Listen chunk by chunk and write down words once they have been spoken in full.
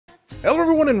Hello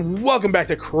everyone and welcome back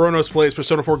to Chronos Plays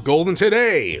Persona 4 Golden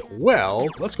today! Well,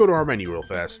 let's go to our menu real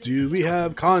fast. Do we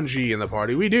have Kanji in the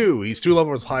party? We do! He's 2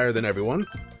 levels higher than everyone.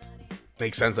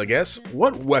 Makes sense, I guess.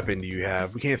 What weapon do you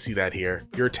have? We can't see that here.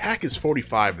 Your attack is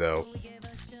 45 though.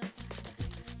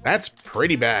 That's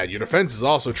pretty bad. Your defense is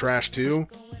also trash too.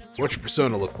 What's your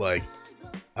persona look like?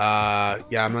 Yeah,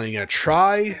 I'm not even gonna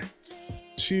try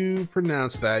to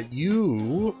pronounce that.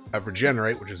 You have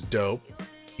Regenerate, which is dope.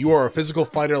 You are a physical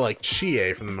fighter like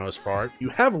Chie for the most part. You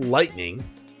have lightning,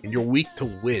 and you're weak to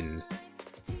wind.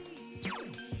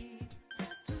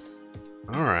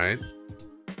 Alright.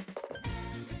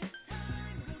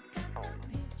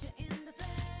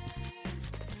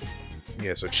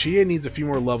 Yeah, so Chie needs a few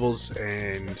more levels,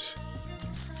 and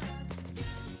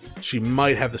she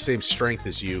might have the same strength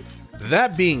as you.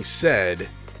 That being said,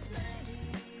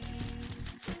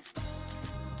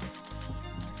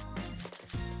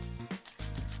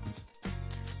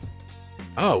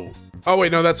 Oh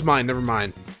wait, no, that's mine. Never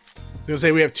mind. I was gonna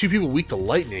say we have 2 people weak to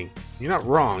lightning. You're not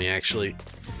wrong, actually.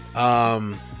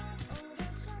 So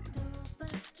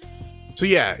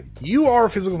yeah, you are a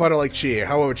physical fighter like Chie.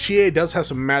 However, Chie does have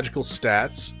some magical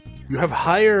stats. You have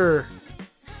higher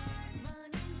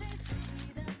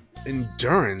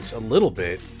endurance, a little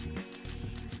bit.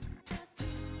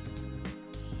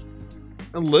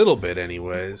 A little bit,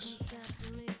 anyways.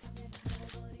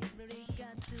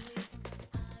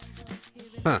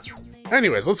 Huh.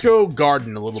 Anyways, let's go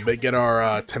garden a little bit, get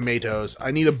our tomatoes.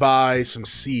 I need to buy some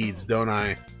seeds, don't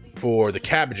I, for the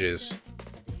cabbages.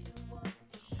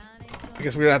 I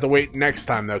guess we're gonna have to wait next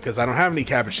time though, because I don't have any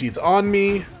cabbage seeds on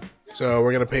me. So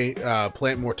we're gonna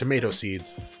plant more tomato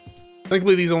seeds.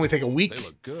 Thankfully, these only take a week. They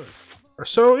look good. Or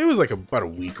so. It was like about a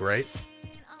week, right?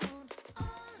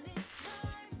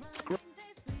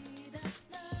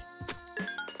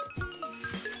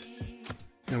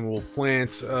 And we'll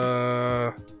plant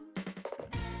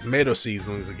tomato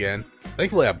seedlings again.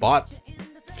 Thankfully, I bought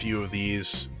a few of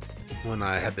these when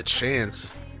I had the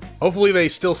chance. Hopefully, they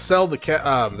still sell the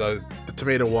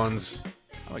tomato ones.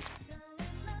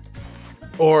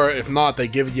 Or if not, they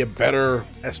give you better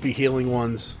SP healing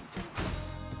ones.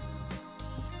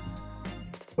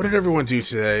 What did everyone do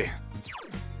today?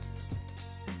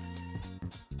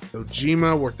 So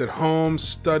Jima worked at home,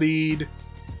 studied,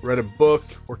 read a book,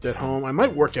 worked at home. I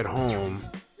might work at home.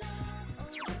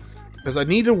 Because I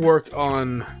need to work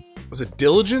on, was it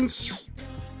diligence?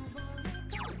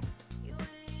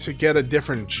 To get a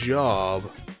different job.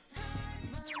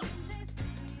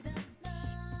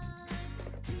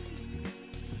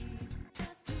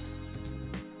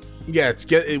 Yeah,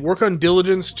 it's work on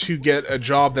diligence to get a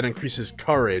job that increases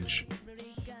courage.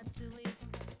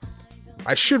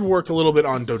 I should work a little bit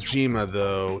on Dojima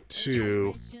though,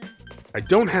 too. I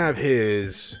don't have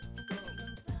his.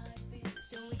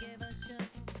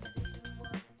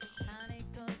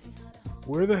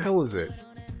 Where the hell is it?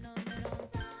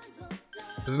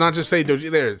 Does it not just say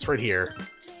Doji? There, it's right here.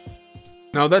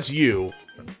 No, that's you.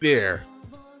 There.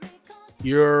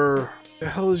 Your... The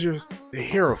hell is your... The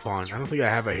Hierophant. I don't think I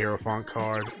have a Hierophant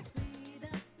card.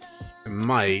 I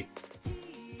might.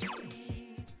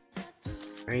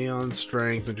 Aeon,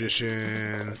 Strength,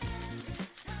 Magician...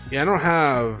 Yeah, I don't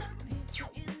have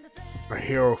a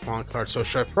Hierophant card, so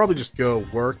should I probably just go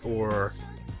work or...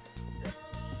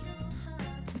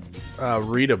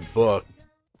 read a book.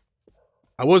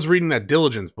 I was reading that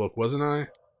Diligence book, wasn't I?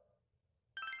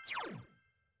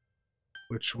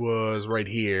 Which was right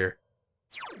here.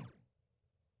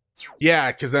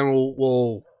 Yeah, because then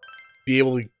we'll be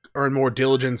able to earn more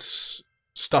Diligence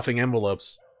stuffing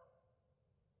envelopes.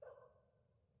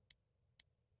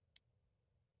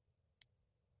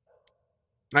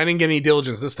 I didn't get any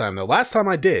Diligence this time, though. Last time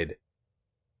I did.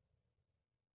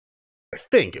 I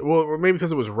think. Well, maybe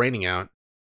because it was raining out.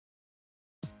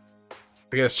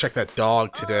 I guess check that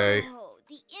dog today. Oh,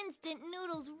 the instant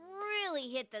noodles really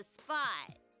hit the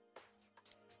spot.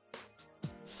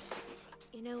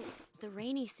 You know, the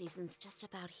rainy season's just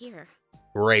about here.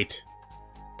 Great.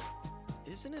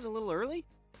 Isn't it a little early?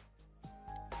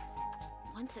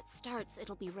 Once it starts,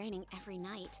 it'll be raining every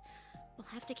night. We'll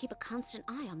have to keep a constant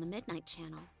eye on the Midnight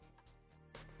Channel.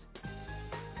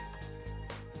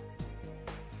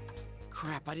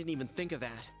 Crap, I didn't even think of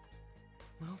that.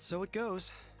 Well, so it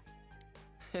goes.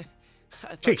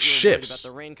 I thought Take you were worried shifts. about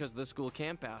the rain because of the school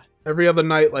camp out. Every other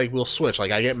night, like, we'll switch. Like,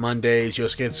 I get Mondays,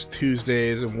 Yosuke gets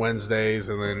Tuesdays and Wednesdays,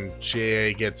 and then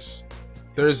Chie gets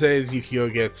Thursdays,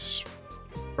 Yukio gets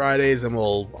Fridays, and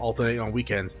we'll alternate on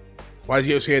weekends. Why does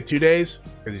Yosuke get 2 days?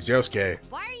 Because he's Yosuke.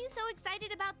 Why are you so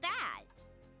excited about that?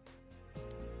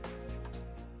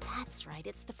 That's right,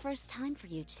 it's the first time for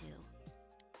you two.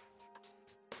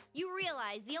 You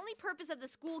realize the only purpose of the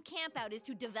school campout is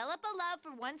to develop a love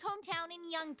for one's hometown and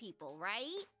young people,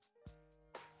 right?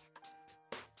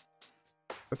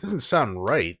 That doesn't sound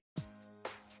right.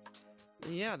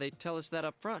 Yeah, they tell us that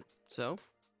up front, so?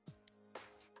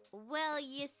 Well,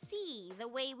 you see, the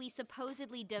way we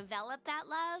supposedly develop that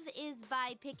love is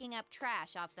by picking up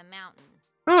trash off the mountain.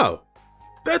 Oh,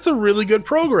 that's a really good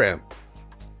program.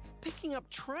 Picking up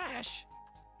trash?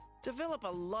 Develop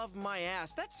a love my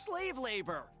ass. That's slave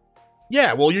labor.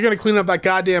 Yeah, well, you're gonna clean up that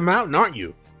goddamn mountain, aren't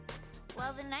you?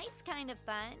 Well, the night's kind of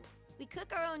fun. We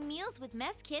cook our own meals with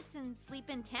mess kits and sleep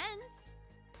in tents.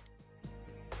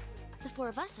 The 4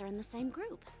 of us are in the same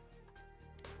group.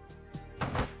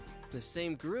 The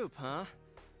same group, huh?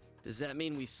 Does that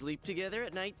mean we sleep together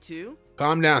at night, too?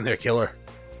 Calm down there, killer.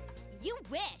 You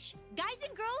wish! Guys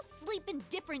and girls sleep in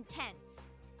different tents.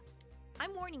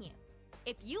 I'm warning you.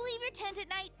 If you leave your tent at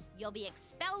night, you'll be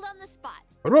expelled on the spot.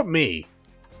 What about me?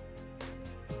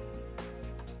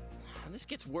 This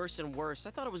gets worse and worse. I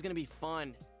thought it was gonna be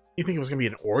fun. You think it was gonna be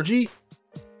an orgy?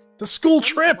 It's a school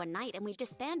It's only trip! one night, and we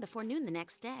disband before noon the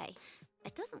next day.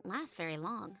 It doesn't last very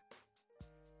long.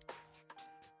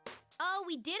 Oh,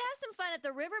 we did have some fun at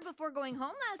the river before going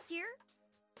home last year.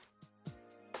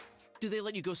 Do they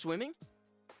let you go swimming?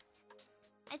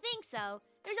 I think so.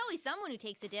 There's always someone who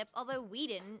takes a dip, although we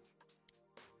didn't.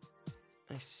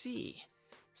 I see.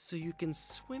 So you can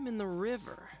swim in the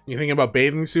river. You thinking about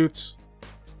bathing suits?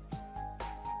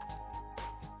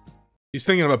 He's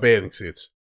thinking about bathing suits.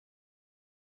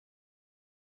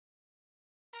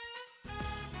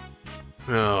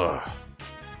 Oh.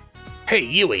 Hey,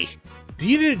 Yui.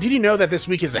 Did you know that this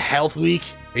week is a health week?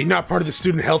 You're not part of the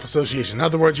Student Health Association. In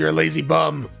other words, you're a lazy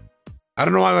bum. I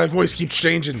don't know why my voice keeps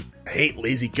changing. I hate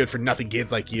lazy, good-for-nothing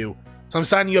kids like you. So I'm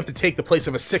signing you up to take the place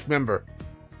of a sick member.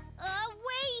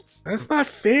 Wait! That's not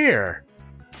fair.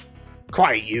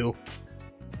 Quiet, you.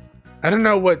 I don't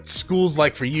know what school's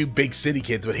like for you big city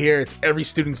kids, but here it's every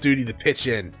student's duty to pitch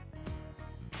in.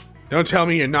 Don't tell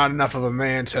me you're not enough of a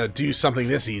man to do something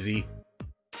this easy.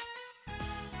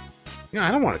 Yeah, I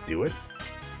don't want to do it.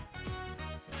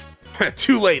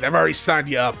 Too late, I've already signed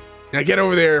you up. Now get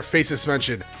over there, face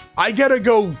suspension. I gotta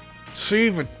go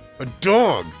save a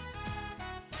dog.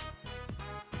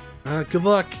 Good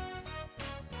luck.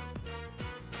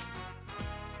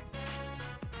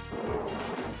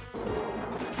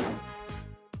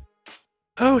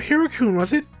 Oh, Hirokun,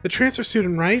 was it? The transfer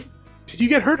student, right? Did you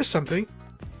get hurt or something?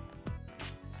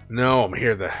 No, I'm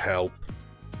here to help.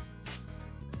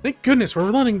 Thank goodness, we're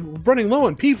running low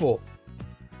on people.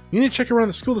 You need to check around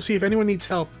the school to see if anyone needs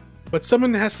help, but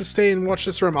someone has to stay and watch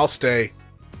this room. I'll stay.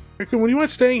 Hirokun, when you want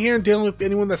staying here and dealing with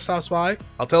anyone that stops by,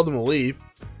 I'll tell them to leave.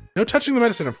 No touching the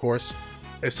medicine, of course.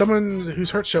 If someone who's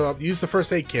hurt show up, use the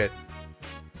first aid kit.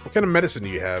 What kind of medicine do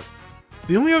you have?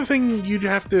 The only other thing you'd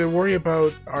have to worry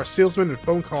about are salesmen and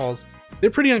phone calls. They're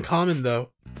pretty uncommon,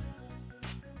 though.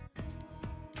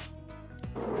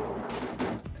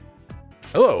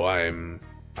 Hello, I'm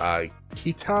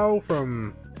Kitao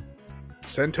from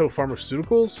Sento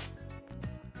Pharmaceuticals?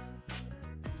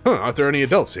 Huh, aren't there any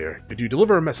adults here? Could you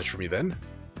deliver a message for me then?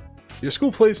 Your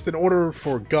school placed an order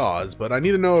for gauze, but I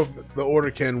need to know if the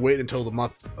order can wait until the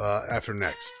month after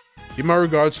next. Give my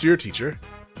regards to your teacher.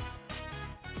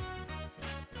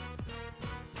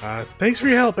 Thanks for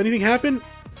your help. Anything happen?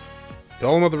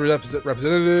 Tell him about the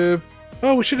representative.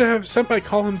 Oh, we should have Senpai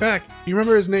call him back. Do you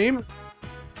remember his name?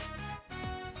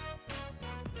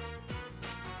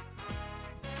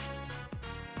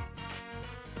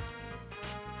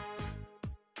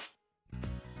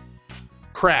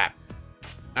 Crap.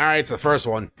 Alright, it's the first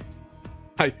one.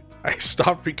 I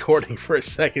stopped recording for a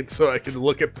second so I could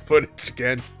look at the footage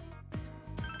again.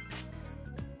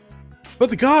 But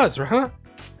the gauze, huh?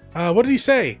 What did he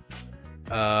say?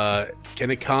 Can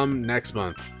it come next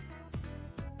month?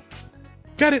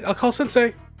 Got it, I'll call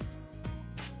Sensei.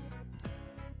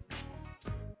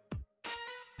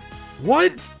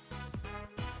 What?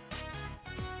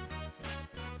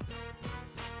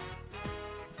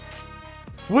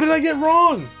 What did I get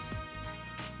wrong?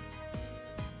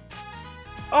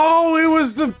 Oh, it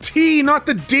was the T, not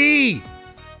the D!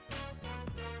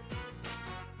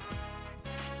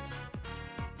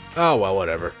 Oh, well,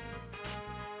 whatever.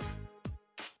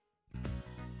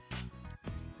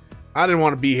 I didn't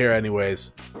want to be here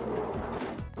anyways.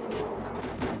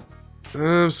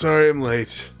 I'm sorry I'm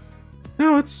late.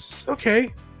 No, it's okay.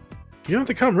 You don't have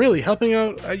to come, really. Helping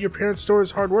out at your parents' store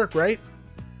is hard work, right?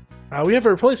 We have a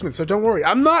replacement, so don't worry.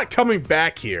 I'm not coming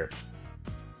back here.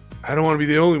 I don't want to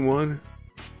be the only one.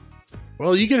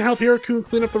 Well, you can help Hirokun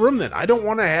clean up the room then. I don't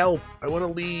want to help. I want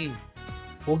to leave.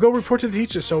 Well, go report to the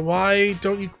teacher, so why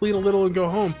don't you clean a little and go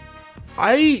home?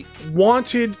 I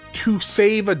wanted to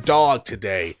save a dog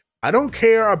today. I don't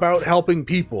care about helping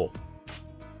people.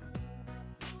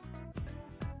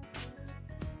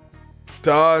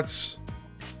 Dots.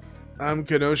 I'm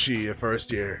Kenoshi, a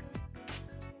first year.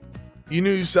 You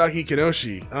knew Yusaki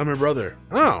Kenoshi. I'm her brother.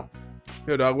 Oh.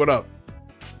 Yo, dog, what up?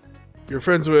 You're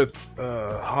friends with,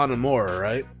 Hanamura,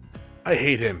 right? I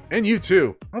hate him. And you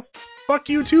too. Oh, fuck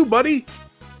you too, buddy.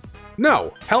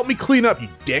 No. Help me clean up, you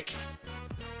dick.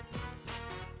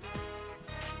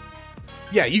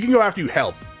 Yeah, you can go after you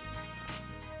help.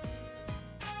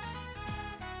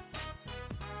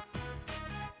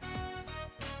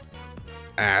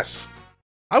 Ass.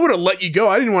 I would have let you go.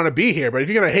 I didn't want to be here, but if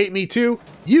you're gonna hate me too,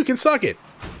 you can suck it.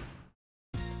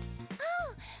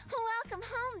 Oh, welcome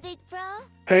home, big bro.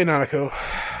 Hey, Nanako.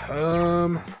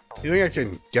 You think I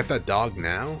can get that dog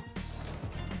now?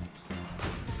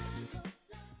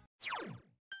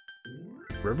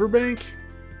 Riverbank?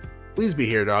 Please be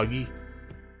here, doggy.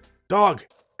 Dog,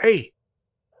 hey!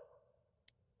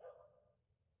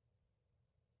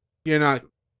 You're not...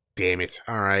 Damn it.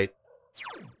 Alright.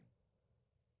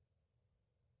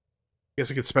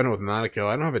 Guess I could spend it with Nanako.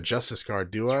 I don't have a justice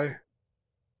card, do I?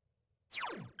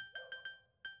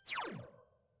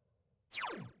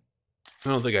 I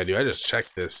don't think I do. I just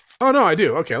checked this. Oh, no, I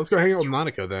do. Okay, let's go hang out with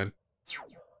Nanako then.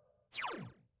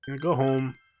 Go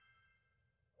home.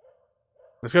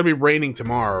 It's gonna be raining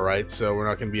tomorrow, right? So we're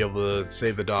not gonna be able to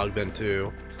save the dog then,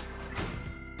 too.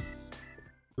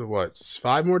 So what?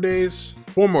 5 more days?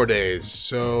 4 more days.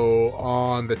 So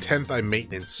on the 10th, I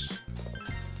maintenance.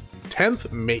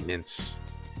 10th, maintenance.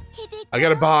 Hey, big I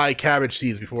gotta bro. buy cabbage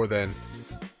seeds before then.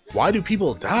 Why do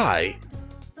people die?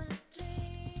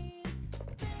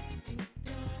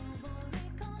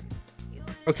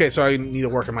 Okay, so I need to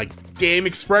work on my game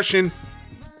expression.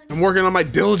 I'm working on my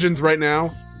diligence right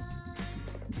now.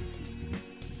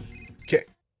 Okay.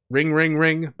 Ring, ring,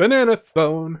 ring. Banana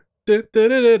phone. Da, da,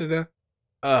 da, da, da,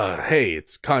 da. Hey,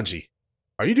 it's Kanji.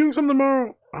 Are you doing something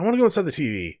tomorrow? I want to go inside the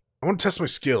TV. I want to test my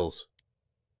skills.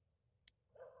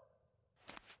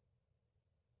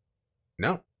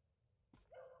 No.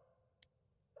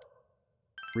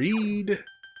 Read.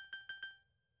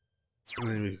 And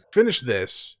then we finish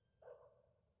this.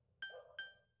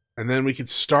 And then we could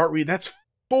start reading. That's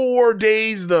 4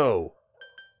 days, though.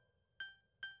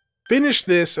 Finish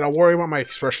this, and I'll worry about my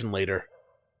expression later.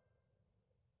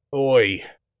 Oi.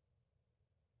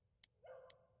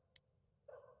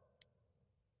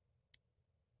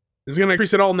 Is it going to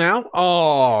increase it all now?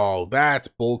 Oh, that's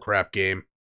bullcrap game.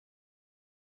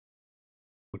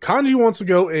 Kanji wants to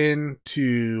go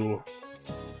into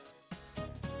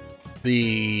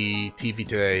the TV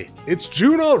today. It's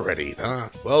June already, huh?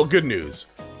 Well, good news.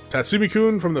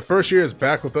 Tatsumi-kun from the first year is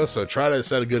back with us, so try to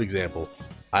set a good example.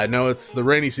 I know it's the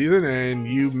rainy season, and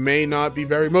you may not be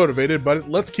very motivated, but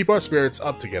let's keep our spirits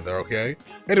up together, okay?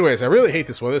 Anyways, I really hate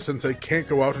this weather since I can't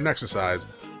go out and exercise.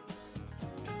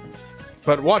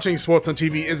 But watching sports on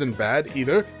TV isn't bad,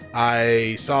 either.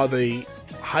 I saw the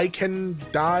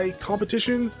Haikendai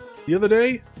competition the other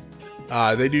day.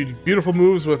 They do beautiful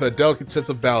moves with a delicate sense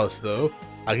of balance, though.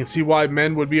 I can see why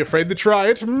men would be afraid to try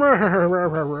it.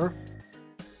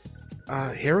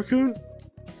 Harakun?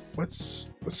 What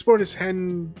sport is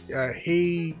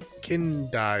Haikendai?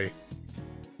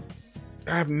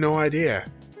 I have no idea.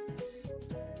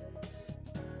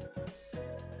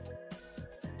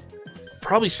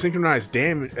 Probably synchronized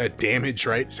damage,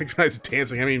 right? Synchronized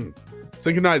dancing. I mean,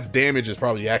 synchronized damage is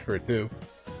probably accurate, too.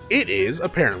 It is,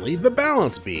 apparently, the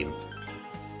balance beam.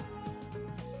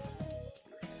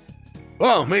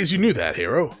 Well, Maze, you knew that,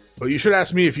 hero. But you should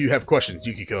ask me if you have questions,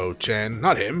 Yukiko-chan,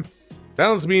 not him.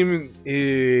 Balance beam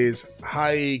is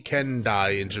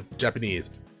Haikendai in Japanese.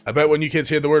 I bet when you kids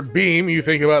hear the word beam, you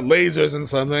think about lasers and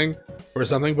something,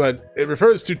 but it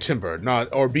refers to timber,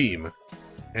 or beam.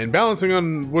 And balancing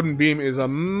on wooden beam is a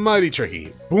mighty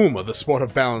tricky. Boom, the sport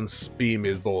of balance beam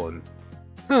is born.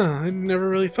 Huh, I never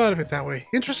really thought of it that way.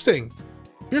 Interesting.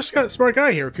 You're a smart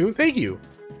guy, Harakun. Thank you.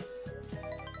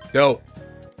 Dope.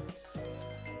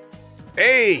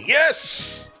 Hey,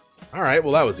 yes! Alright,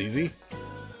 well that was easy.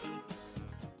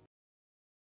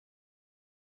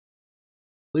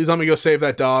 Please let me go save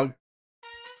that dog.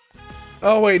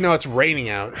 Oh wait, no, it's raining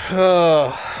out.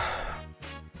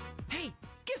 Hey,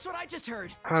 guess what I just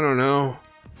heard? I don't know.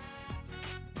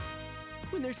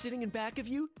 When they're sitting in back of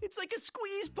you, it's like a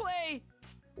squeeze play.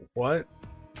 What?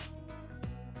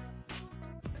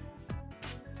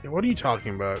 Yeah, what are you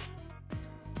talking about?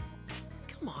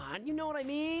 Come on, you know what I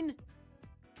mean?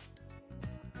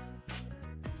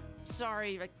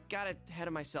 Sorry, I got ahead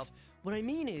of myself. What I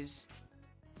mean is,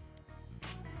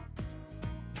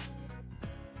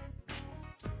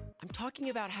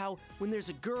 talking about how when there's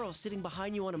a girl sitting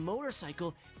behind you on a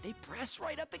motorcycle, they press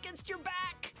right up against your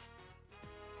back.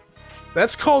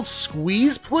 That's called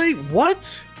squeeze play?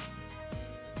 What?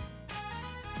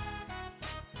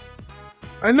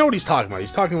 I know what he's talking about.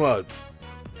 He's talking about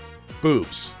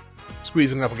boobs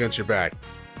squeezing up against your back.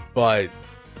 But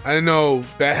I didn't know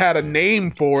that had a name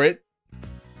for it.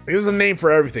 There's a name for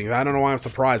everything. I don't know why I'm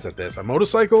surprised at this. A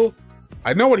motorcycle?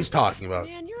 I know what he's talking about.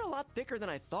 Man, you're a lot thicker than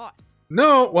I thought.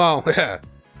 No, well, yeah,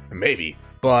 maybe,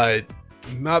 but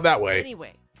not that way.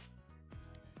 Anyway,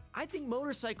 I think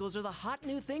motorcycles are the hot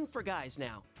new thing for guys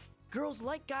now. Girls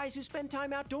like guys who spend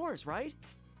time outdoors, right?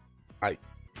 I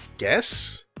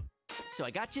guess? So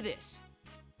I got you this.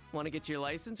 Want to get your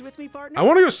license with me, partner? I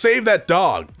want to go save that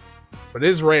dog, but it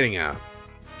is raining out.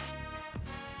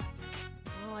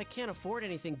 Well, I can't afford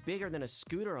anything bigger than a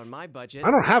scooter on my budget.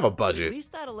 I don't have a But budget. at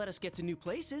least that'll let us get to new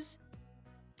places.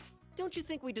 Don't you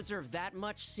think we deserve that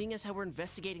much, seeing as how we're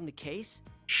investigating the case?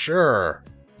 Sure.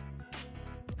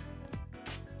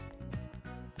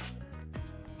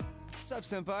 Sup,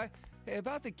 senpai? Hey,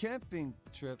 about the camping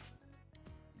trip.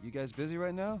 You guys busy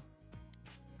right now?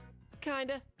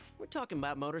 Kinda. We're talking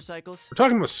about motorcycles. We're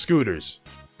talking about scooters.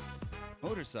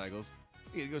 Motorcycles?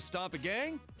 You gonna go stomp a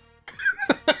gang?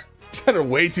 Sounded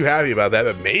way too happy about that,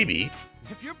 but maybe.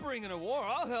 If you're bringing a war,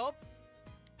 I'll help.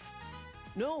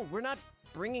 No, we're not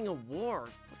bringing a war.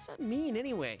 What's that mean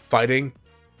anyway? Fighting.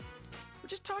 We're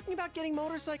just talking about getting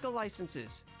motorcycle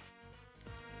licenses.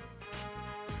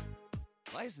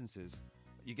 Licenses?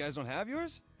 You guys don't have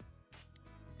yours?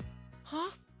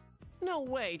 Huh? No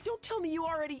way. Don't tell me you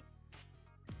already...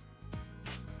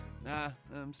 Nah,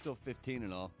 I'm still 15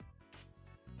 and all.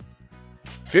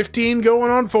 15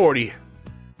 going on 40.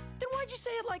 Then why'd you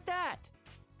say it like that?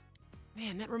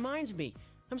 Man, that reminds me.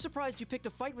 I'm surprised you picked a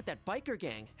fight with that biker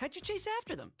gang. How'd you chase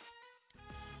after them?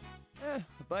 The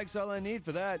bike's all I need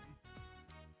for that.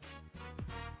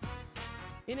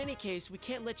 In any case, we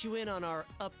can't let you in on our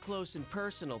up-close and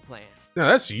personal plan. No,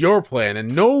 that's your plan,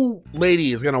 and no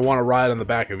lady is going to want to ride on the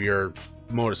back of your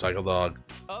motorcycle dog.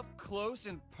 Up close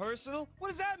and personal?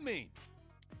 What does that mean?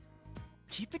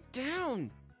 Keep it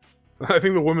down. I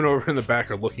think the women over in the back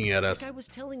are looking at us. Like I was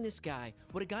telling this guy,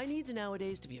 what a guy needs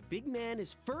nowadays to be a big man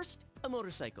is first a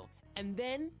motorcycle, and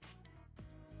then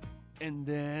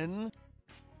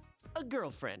a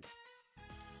girlfriend.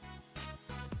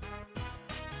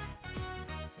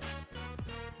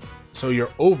 So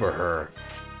you're over her.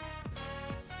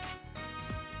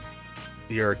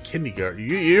 You're a kindergarten.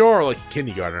 You're like a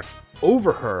kindergartner.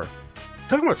 Over her.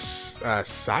 Talking about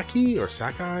Saki or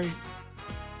Sakai?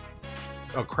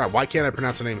 Oh crap! Why can't I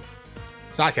pronounce her name?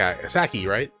 Saki,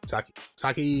 right?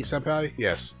 Saki senpai.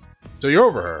 Yes. So you're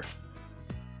over her.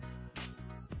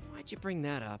 Why'd you bring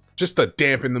that up? Just to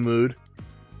dampen the mood.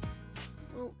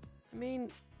 Well, I mean,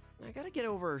 I gotta get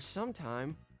over her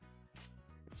sometime.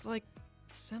 It's like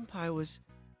Senpai was...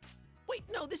 Wait,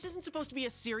 no, this isn't supposed to be a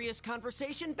serious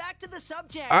conversation. Back to the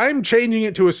subject. I'm changing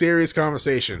it to a serious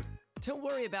conversation. Don't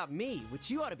worry about me. What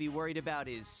you ought to be worried about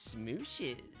is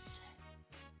smooches.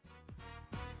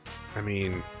 I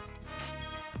mean...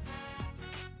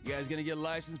 You guys gonna get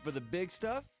licensed for the big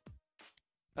stuff?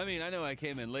 I mean, I know I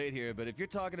came in late here, but if you're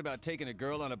talking about taking a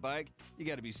girl on a bike, you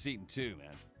gotta be seating two,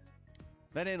 man.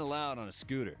 That ain't allowed on a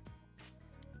scooter.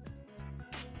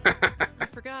 I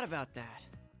forgot about that.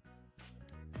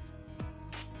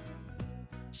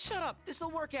 Shut up,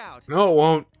 this'll work out. No, it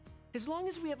won't. As long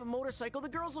as we have a motorcycle, the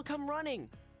girls will come running.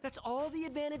 That's all the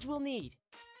advantage we'll need.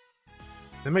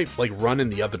 They might, like, run in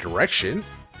the other direction.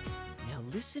 Now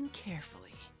listen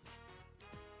carefully.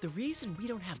 The reason we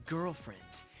don't have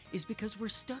girlfriends is because we're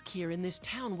stuck here in this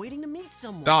town waiting to meet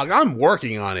someone. Dog, I'm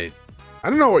working on it. I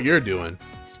don't know what you're doing.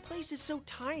 This place is so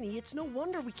tiny, it's no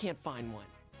wonder we can't find one.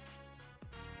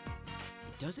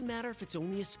 It doesn't matter if it's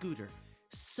only a scooter.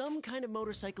 Some kind of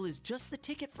motorcycle is just the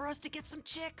ticket for us to get some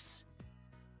chicks.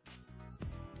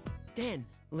 Then,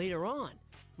 later on,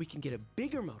 we can get a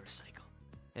bigger motorcycle.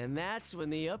 And that's when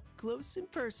the up-close and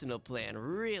personal plan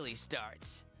really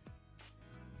starts.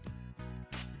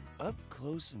 Up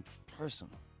close and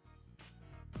personal.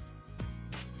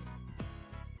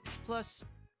 Plus,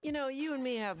 you know, you and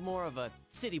me have more of a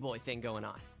city boy thing going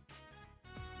on.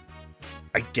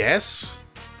 I guess?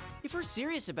 If we're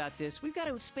serious about this, we've got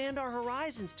to expand our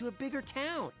horizons to a bigger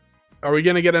town. Are we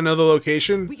gonna get another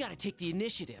location? We got to take the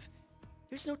initiative.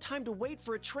 There's no time to wait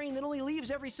for a train that only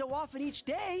leaves every so often each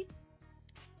day.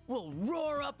 We'll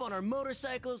roar up on our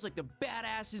motorcycles like the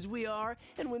badasses we are,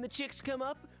 and when the chicks come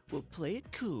up, we'll play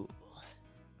it cool.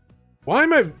 Why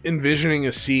am I envisioning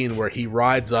a scene where he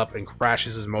rides up and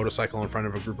crashes his motorcycle in front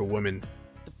of a group of women?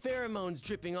 The pheromones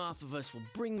dripping off of us will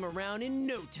bring them around in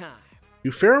no time.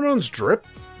 Do pheromones drip?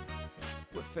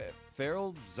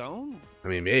 Feral zone? I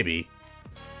mean, maybe.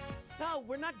 No,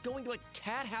 we're not going to a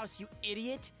cat house, you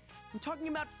idiot. I'm talking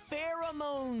about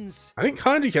pheromones. I think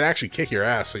Kanji can actually kick your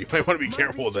ass, so you might want to be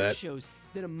careful with My that. research shows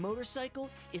that a motorcycle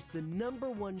is the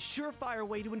 #1 surefire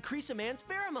way to increase a man's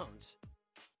pheromones.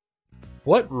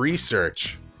 What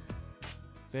research?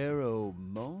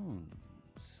 Pheromones.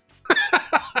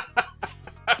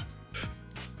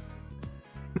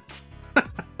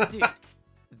 Dude,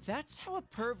 that's how a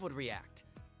perv would react.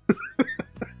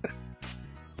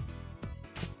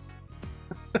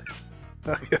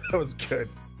 Yeah, that was good.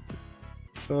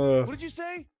 What did you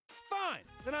say? Fine,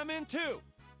 then I'm in too.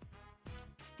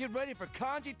 Get ready for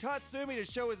Kanji Tatsumi to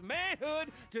show his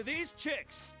manhood to these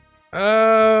chicks. You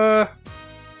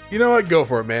know what? Go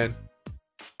for it, man.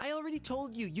 I already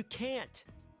told you, you can't.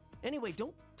 Anyway,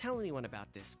 don't tell anyone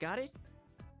about this, got it?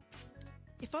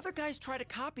 If other guys try to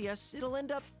copy us, it'll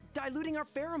end up diluting our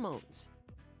pheromones.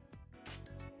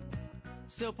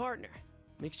 So, partner,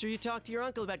 make sure you talk to your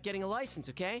uncle about getting a license,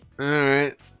 okay?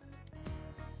 Alright.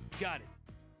 Got it.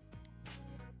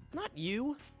 Not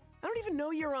you. I don't even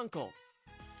know your uncle.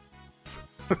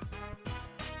 I'm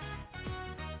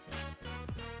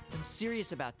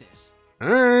serious about this.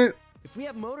 Alright. If we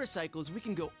have motorcycles, we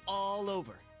can go all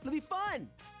over. It'll be fun.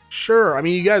 Sure. I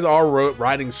mean, you guys are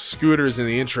riding scooters in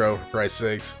the intro, for Christ's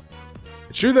sakes.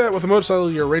 It's true that with a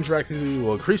motorcycle, your range of activity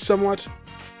will increase somewhat.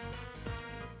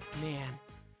 Man,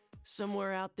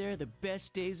 somewhere out there, the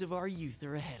best days of our youth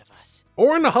are ahead of us.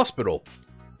 Or in the hospital.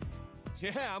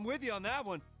 Yeah, I'm with you on that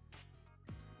one.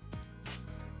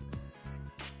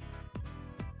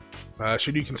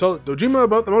 Should you consult Dojima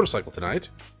about the motorcycle tonight?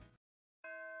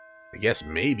 I guess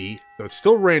maybe. So it's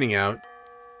still raining out.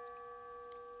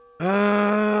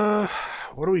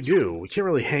 What do we do? We can't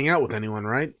really hang out with anyone,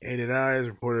 right? Aided Eyes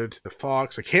reported to the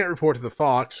Fox. I can't report to the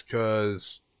Fox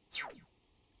because,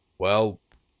 well,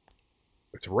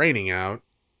 it's raining out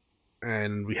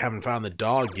and we haven't found the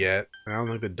dog yet. I don't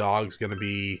think the dog's gonna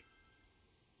be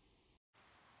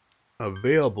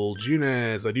available.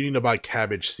 Junez, I do need to buy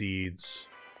cabbage seeds.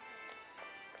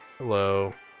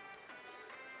 Hello.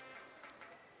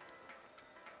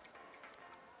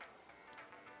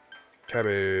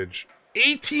 Cabbage.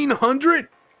 1,800?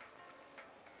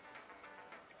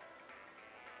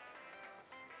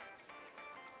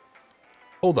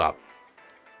 Hold up.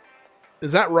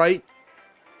 Is that right?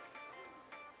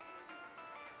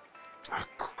 Oh,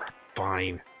 crap.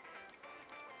 Fine.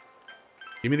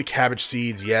 Give me the cabbage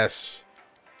seeds, yes.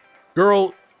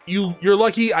 Girl, you're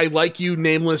lucky I like you,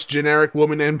 nameless generic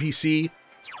woman NPC.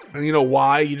 And you know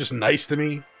why? You're just nice to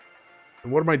me.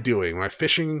 And what am I doing? Am I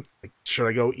fishing? Like, should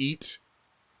I go eat?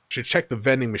 Should check the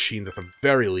vending machines at the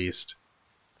very least.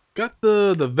 Got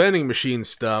the vending machine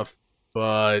stuff,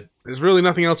 but there's really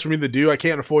nothing else for me to do. I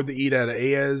can't afford to eat at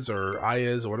Ayez or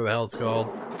Ayez or whatever the hell it's called.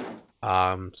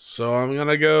 So I'm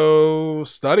gonna go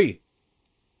study.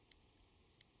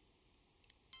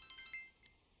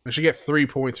 I should get 3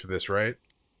 points for this, right?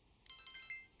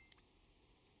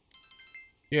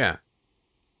 Yeah.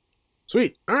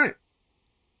 Sweet. Alright.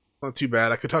 Not too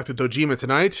bad. I could talk to Dojima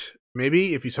tonight.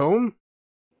 Maybe, if he's home.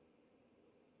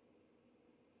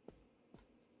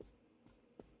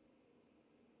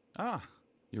 Ah,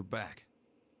 you're back.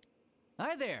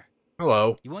 Hi there.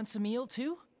 Hello. You want some meal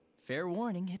too? Fair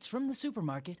warning, it's from the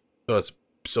supermarket.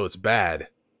 So it's bad.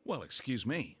 Well, excuse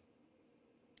me.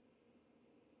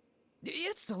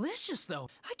 It's delicious though.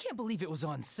 I can't believe it was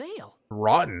on sale.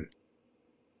 Rotten.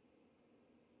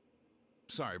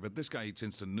 Sorry, but this guy eats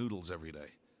instant noodles every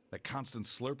day. That constant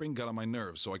slurping got on my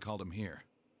nerves, so I called him here.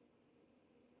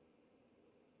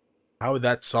 How would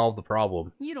that solve the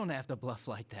problem? You don't have to bluff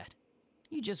like that.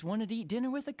 You just wanted to eat dinner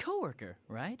with a coworker,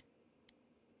 right?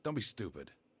 Don't be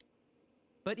stupid.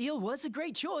 But eel was a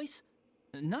great choice.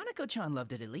 Nanako-chan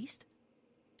loved it at least.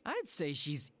 I'd say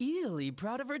she's eerily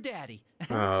proud of her daddy.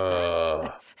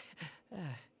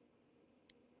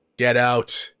 Get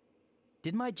out.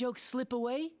 Did my joke slip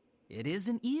away? It is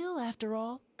an eel after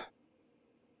all.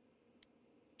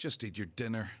 Just eat your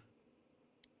dinner.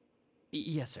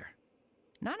 Yes, sir.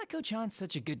 Nanako-chan's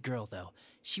such a good girl, though.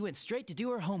 She went straight to do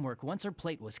her homework once her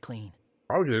plate was clean.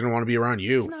 Probably didn't want to be around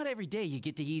you. It's not every day you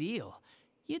get to eat eel.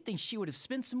 You'd think she would have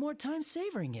spent some more time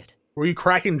savoring it. Were you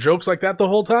cracking jokes like that the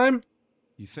whole time?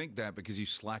 You think that because you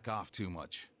slack off too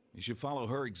much. You should follow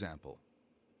her example.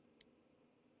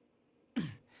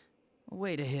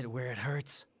 Way to hit where it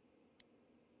hurts.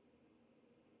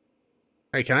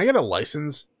 Hey, can I get a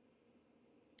license?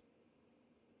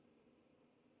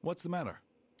 What's the matter?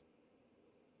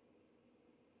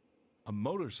 A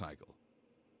motorcycle?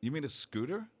 You mean a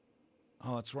scooter?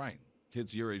 Oh, that's right.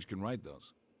 Kids your age can ride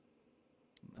those.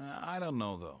 I don't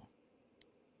know, though.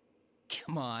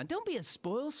 Come on, don't be a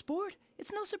spoil sport.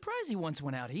 It's no surprise he once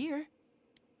went out here.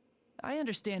 I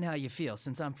understand how you feel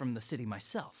since I'm from the city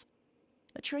myself.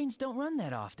 The trains don't run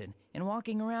that often, and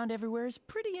walking around everywhere is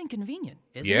pretty inconvenient,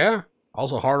 isn't it? Yeah.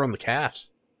 Also hard on the calves.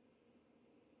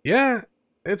 Yeah,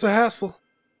 it's a hassle.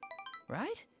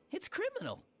 Right? It's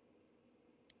criminal.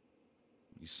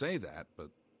 You say that, but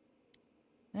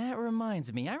That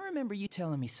reminds me, I remember you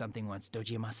telling me something once,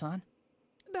 Dojima-san.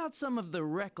 About some of the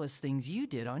reckless things you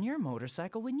did on your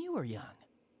motorcycle when you were young.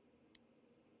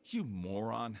 you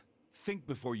moron. Think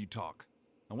before you talk.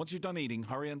 And once you're done eating,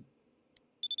 hurry and...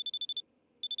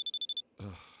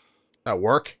 At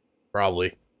work?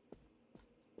 Probably.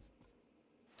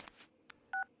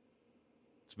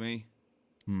 It's me.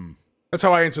 That's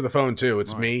how I answer the phone, too.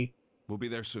 It's All right. me. We'll be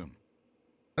there soon.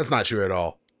 That's not true at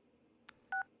all.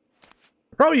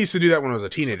 I probably used to do that when I was a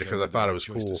teenager It's okay because I with thought the it was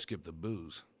choice cool. to skip the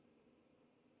booze.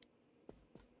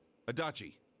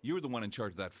 Adachi, you were the one in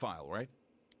charge of that file, right?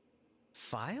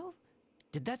 File?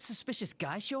 Did that suspicious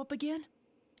guy show up again?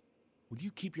 Would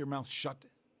you keep your mouth shut?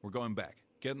 We're going back.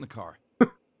 Get in the car.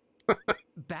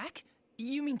 Back?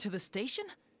 You mean to the station?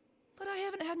 But I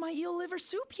haven't had my eel liver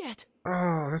soup yet.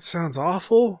 Oh, that sounds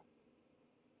awful.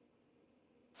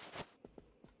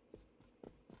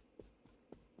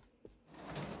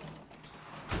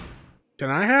 Can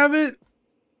I have it?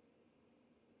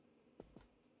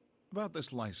 About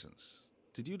this license.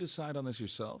 Did you decide on this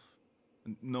yourself?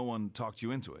 No one talked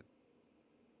you into it.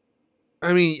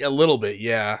 I mean, a little bit,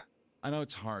 yeah. I know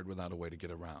it's hard without a way to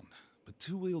get around, but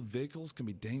two-wheeled vehicles can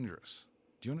be dangerous.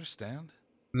 Do you understand?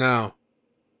 No.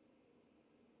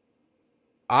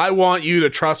 I want you to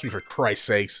trust me, for Christ's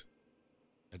sakes.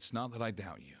 It's not that I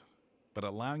doubt you, but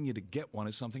allowing you to get one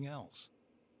is something else.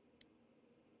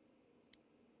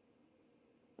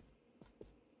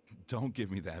 Don't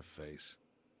give me that face.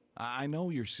 I know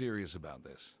you're serious about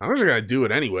this. I'm just gonna do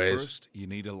it anyways. First, you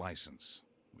need a license.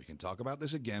 We can talk about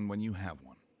this again when you have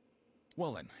one.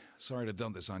 Well then, sorry to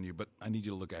dump this on you, but I need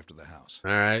you to look after the house.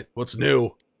 Alright, what's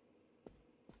new?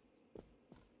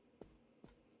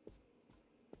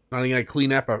 Not even gonna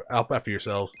clean up after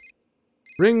yourselves.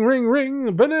 Ring, ring,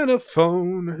 ring, banana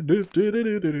phone. Do, do, do,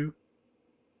 do, do, do.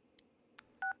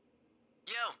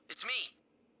 Yo, it's me.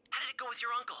 How did it go with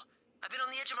your uncle? I've been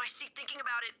on the edge of my seat thinking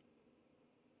about it.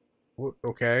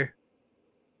 Okay.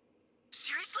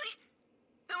 Seriously?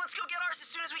 Then let's go get ours as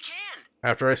soon as we can.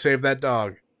 After I save that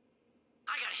dog.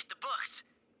 I gotta hit the books.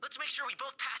 Let's make sure we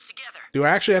both pass together. Do I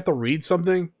actually have to read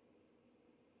something?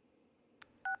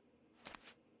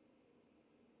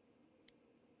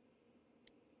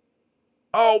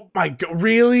 Oh my god,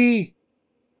 really?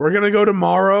 We're gonna go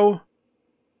tomorrow?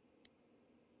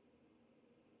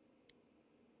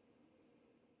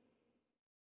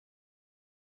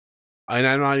 And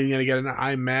I'm not even gonna get an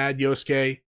I'm mad,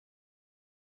 Yosuke.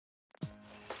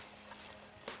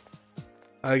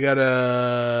 I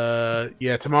gotta...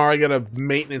 Yeah, tomorrow I gotta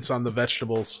maintenance on the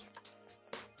vegetables.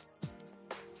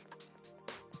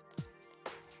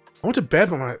 I went to bed,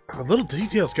 but my little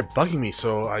details kept bugging me,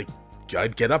 so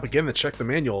I'd get up again to check the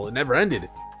manual. It never ended.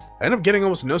 I ended up getting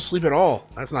almost no sleep at all.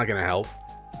 That's not gonna help.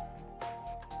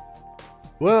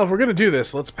 Well, if we're gonna do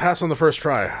this, let's pass on the first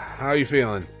try. How are you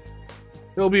feeling?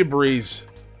 It'll be a breeze.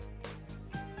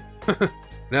 Now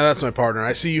that's my partner.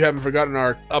 I see you haven't forgotten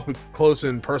our up-close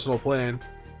and personal plan.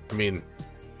 I mean, to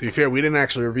be fair, we didn't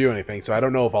actually review anything, so I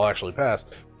don't know if I'll actually pass.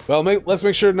 Well, let's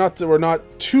make sure we're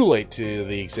not too late to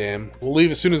the exam. We'll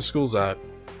leave as soon as school's out.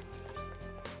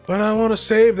 But I want to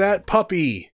save that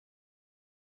puppy.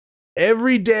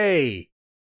 Every day,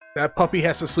 that puppy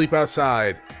has to sleep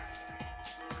outside.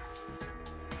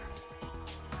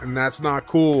 And that's not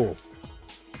cool.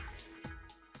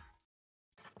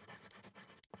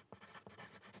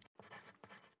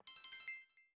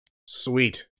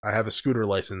 Sweet. I have a scooter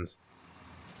license.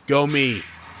 Go me.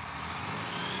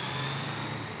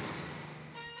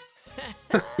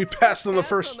 We passed on the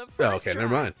first... Oh, okay, never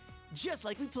mind. Just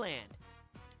like we planned.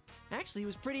 Actually, it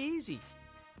was pretty easy.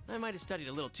 I might have studied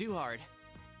a little too hard.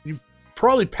 You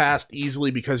probably passed easily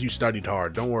because you studied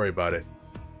hard. Don't worry about it.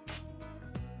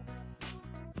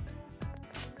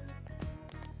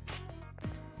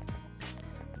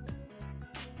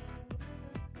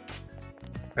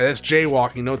 Hey, that's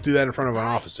jaywalking. Don't do that in front of an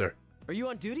officer. Are you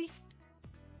on duty?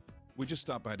 We just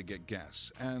stopped by to get gas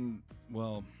and,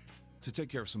 well, to take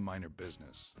care of some minor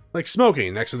business. Like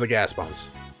smoking next to the gas pumps.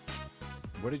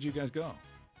 Where did you guys go?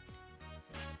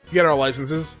 You get our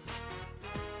licenses?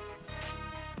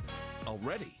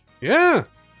 Already? Yeah.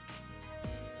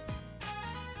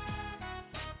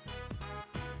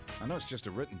 I know it's just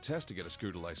a written test to get a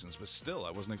scooter license, but still,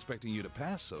 I wasn't expecting you to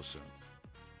pass so soon.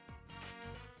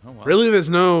 Oh, well. Really? There's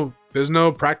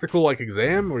no practical like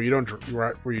exam where you don't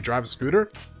where you drive a scooter?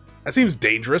 That seems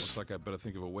dangerous. Looks like I better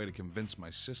think of a way to convince my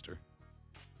sister.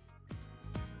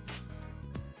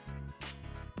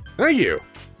 Thank you.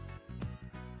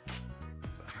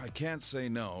 I can't say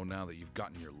no now that you've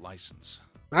gotten your license.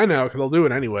 I know, because I'll do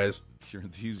it anyways. Your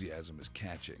enthusiasm is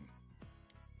catching.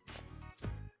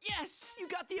 Yes, you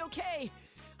got the okay.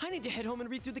 I need to head home and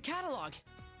read through the catalog.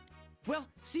 Well,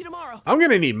 see you tomorrow. I'm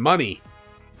gonna need money.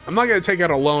 I'm not gonna take out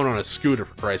a loan on a scooter,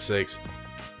 for Christ's sakes.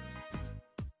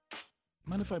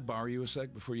 Mind if I borrow you a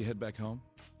sec before you head back home?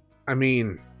 I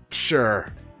mean,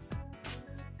 sure.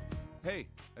 Hey,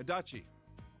 Adachi.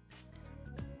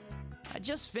 I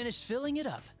just finished filling it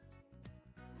up.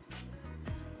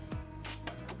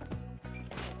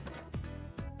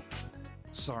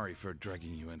 Sorry for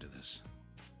dragging you into this.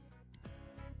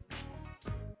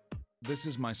 This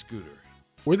is my scooter.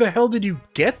 Where the hell did you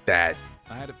get that?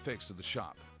 I had it fixed at the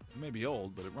shop. It may be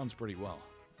old, but it runs pretty well.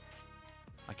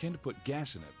 I came to put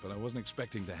gas in it, but I wasn't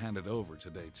expecting to hand it over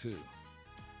today, too.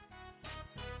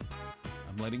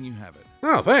 I'm letting you have it.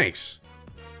 Oh, thanks.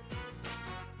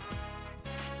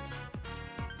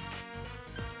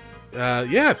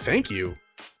 Yeah, thank you.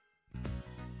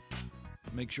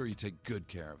 Make sure you take good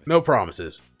care of it. No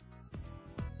promises.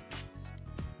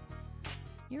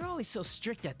 You're always so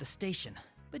strict at the station,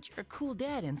 but you're a cool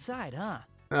dad inside, huh?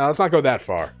 Let's not go that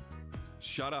far.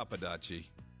 Shut up, Adachi.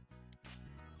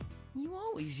 You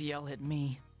always yell at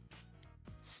me.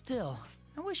 Still,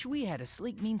 I wish we had a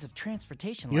sleek means of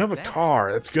transportation You like have a that.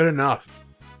 car. That's good enough.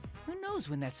 Who knows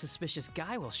when that suspicious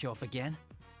guy will show up again?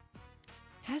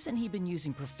 Hasn't he been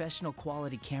using professional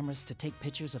quality cameras to take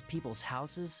pictures of people's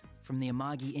houses from the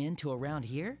Amagi Inn to around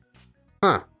here?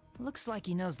 Huh. Looks like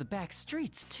he knows the back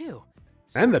streets, too.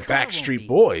 So And the car won't Backstreet be-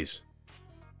 Boys.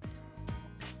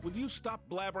 Will you stop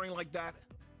blabbering like that?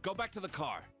 Go back to the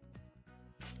car.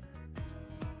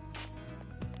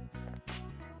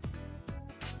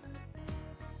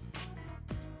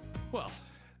 Well,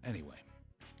 anyway,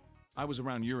 I was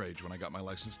around your age when I got my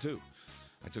license too.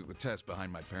 I took the test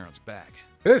behind my parents' back.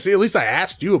 Yeah, see, at least I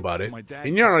asked you about it. My dad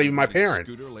And you're not kept even my riding a parent.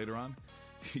 Scooter later on,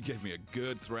 he gave me a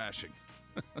good thrashing.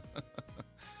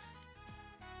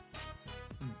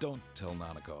 Don't tell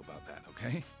Nanako about that,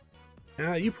 okay?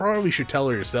 Yeah, you probably should tell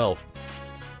her yourself.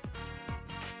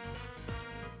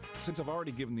 Since I've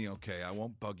already given the okay, I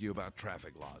won't bug you about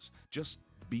traffic laws. Just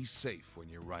be safe when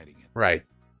you're riding it. Right.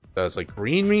 So it's like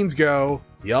green means go,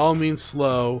 yellow means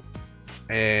slow,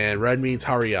 and red means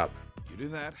hurry up. You do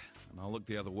that, and I'll look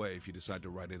the other way if you decide to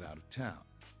ride it out of town.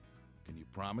 Can you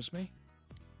promise me?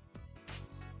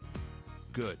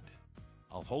 Good.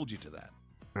 I'll hold you to that.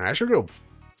 I should go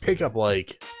pick up,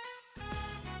 like,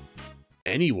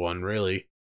 anyone, really.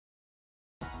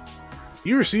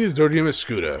 You receive Dojima's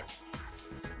scooter.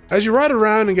 As you ride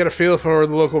around and get a feel for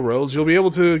the local roads, you'll be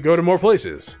able to go to more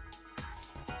places.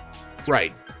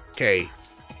 Right. Okay.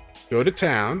 Go to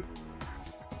town.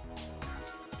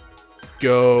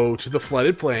 Go to the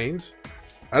flooded plains.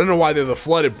 I don't know why they're the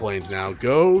flooded plains now.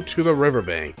 Go to the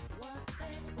riverbank.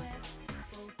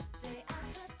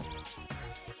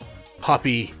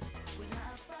 Puppy.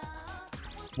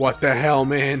 What the hell,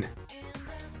 man?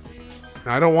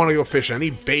 I don't want to go fishing. I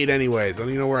need bait anyways. I don't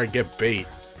even know where I get bait.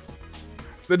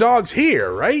 The dog's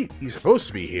here, right? He's supposed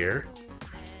to be here.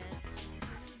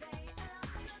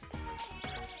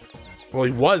 Well,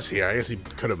 he was here. I guess he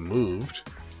could have moved.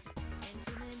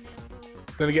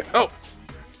 Then again, oh!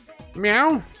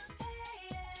 Meow!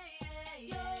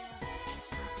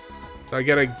 So I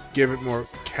gotta give it more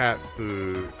cat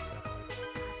food.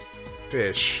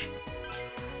 Fish.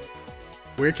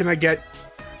 Where can I get...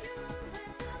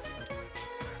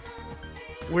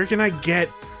 Where can I get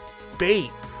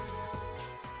bait?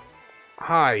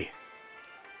 Hi.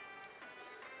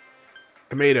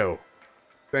 Tomato.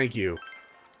 Thank you.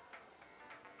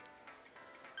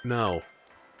 No.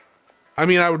 I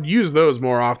mean, I would use those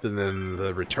more often than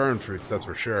the return fruits, that's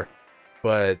for sure.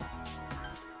 But...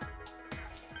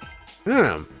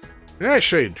 yeah, I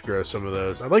should grow some of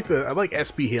those. I like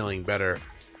SP healing better.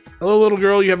 Hello, little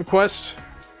girl, you have a quest?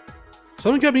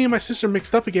 Someone got me and my sister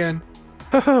mixed up again.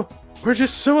 Oh, we're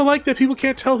just so alike that people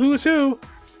can't tell who is who.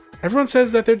 Everyone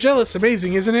says that they're jealous.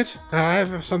 Amazing, isn't it? I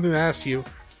have something to ask you.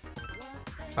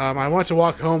 I want to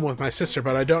walk home with my sister,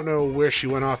 but I don't know where she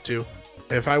went off to.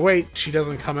 If I wait, she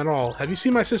doesn't come at all. Have you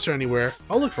seen my sister anywhere?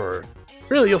 I'll look for her.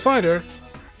 Really, you'll find her?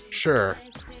 Sure.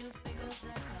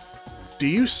 Do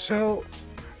you sell...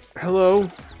 Hello?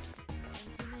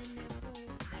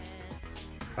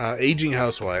 Aging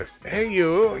housewife. Hey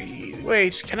you,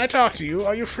 wait, can I talk to you?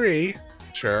 Are you free?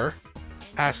 Sure.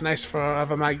 It's nice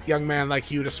of a young man like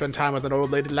you to spend time with an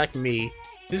old lady like me.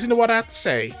 Listen to what I have to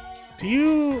say. Do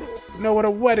you know what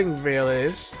a wedding veil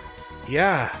is?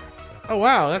 Yeah. Oh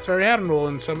wow, that's very admirable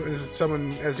in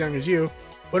someone as young as you.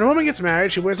 When a woman gets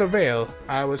married, she wears a veil.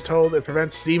 I was told it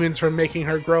prevents demons from making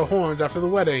her grow horns after the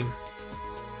wedding.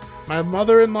 My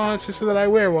mother-in-law insisted that I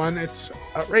wear one. It's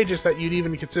outrageous that you'd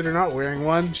even consider not wearing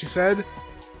one, she said.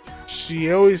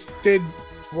 She always did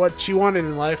what she wanted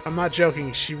in life. I'm not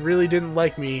joking. She really didn't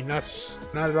like me. Not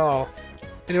at all.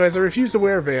 Anyways, I refused to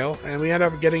wear a veil, and we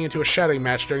ended up getting into a shouting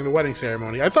match during the wedding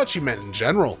ceremony. I thought she meant in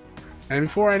general. And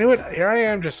before I knew it, here I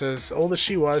am, just as old as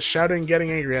she was, shouting and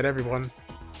getting angry at everyone.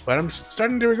 But I'm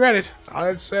starting to regret it.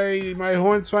 I'd say my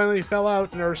horns finally fell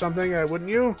out or something, wouldn't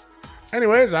you?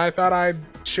 Anyways, I thought I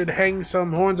should hang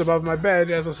some horns above my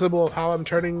bed as a symbol of how I'm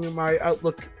turning my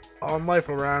outlook on life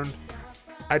around.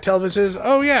 I tell visitors,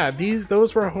 oh yeah,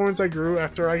 those were horns I grew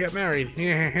after I got married.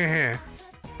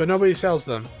 But nobody sells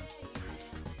them.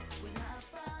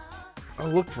 I'll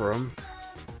look for them.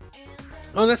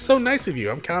 Oh, that's so nice of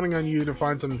you. I'm counting on you to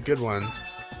find some good ones.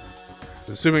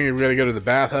 Assuming you're gonna go to the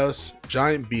bathhouse.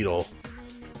 Giant beetle.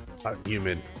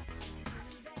 Humid.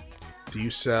 Do you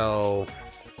sell...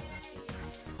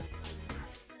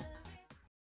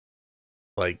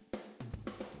 like...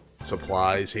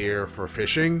 supplies here for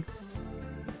fishing?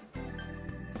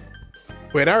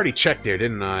 Wait, I already checked there,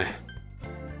 didn't I?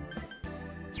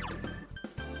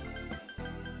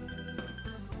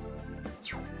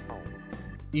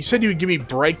 You said you would give me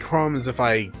breadcrumbs if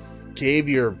I gave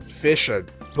your fish a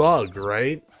bug,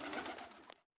 right?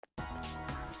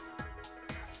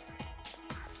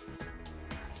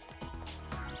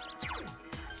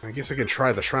 I guess I can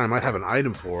try the shrine. I might have an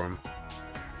item for him.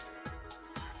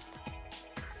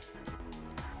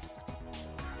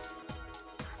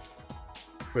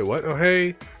 Wait, what? Oh,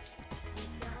 hey.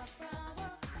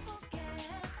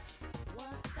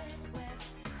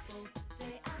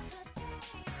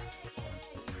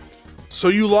 So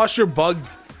you lost your bug?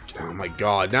 Oh my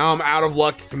god, now I'm out of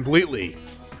luck completely.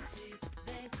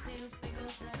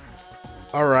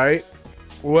 Alright.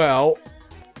 Well.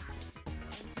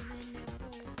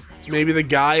 Maybe the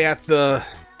guy at the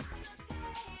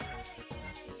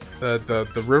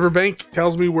riverbank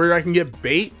tells me where I can get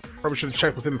bait. Probably should have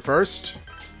checked with him first.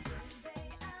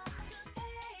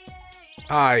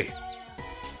 Hi.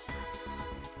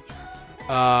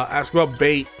 Ask about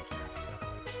bait.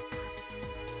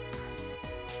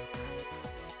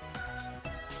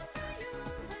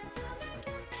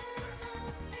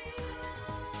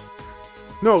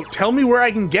 No, tell me where I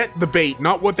can get the bait,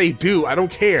 not what they do. I don't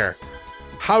care.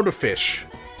 How to fish.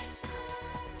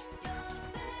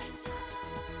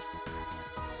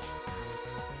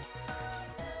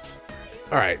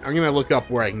 Alright, I'm gonna look up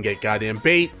where I can get goddamn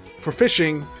bait for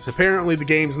fishing, because apparently the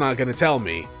game's not gonna tell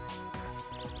me.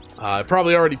 It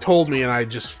probably already told me and I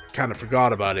just kind of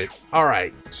forgot about it.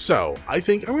 Alright, so I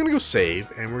think I'm gonna go save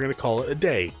and we're gonna call it a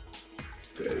day.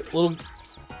 Little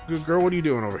good girl, what are you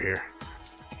doing over here?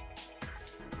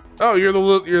 Oh, you're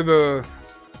the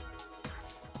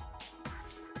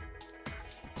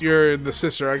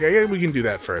sister. Okay, we can do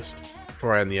that first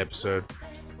before I end the episode.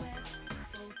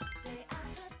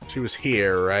 She was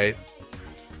here, right?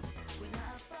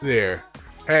 There.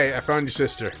 Hey, I found your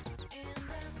sister.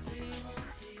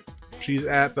 She's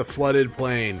at the flooded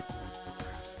plain.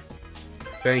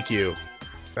 Thank you.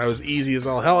 That was easy as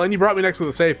all hell, and you brought me next to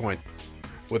the save point.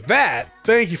 With that,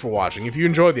 thank you for watching. If you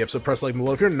enjoyed the episode, press like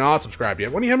below. If you're not subscribed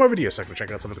yet, when you head my video section,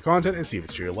 check out some of the content and see if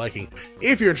it's to your liking.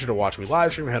 If you're interested to watch me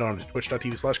live stream, head on to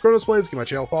twitch.tv/chronosplays. Give my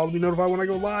channel a follow to be notified when I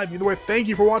go live. Either way, thank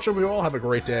you for watching. We all have a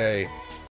great day.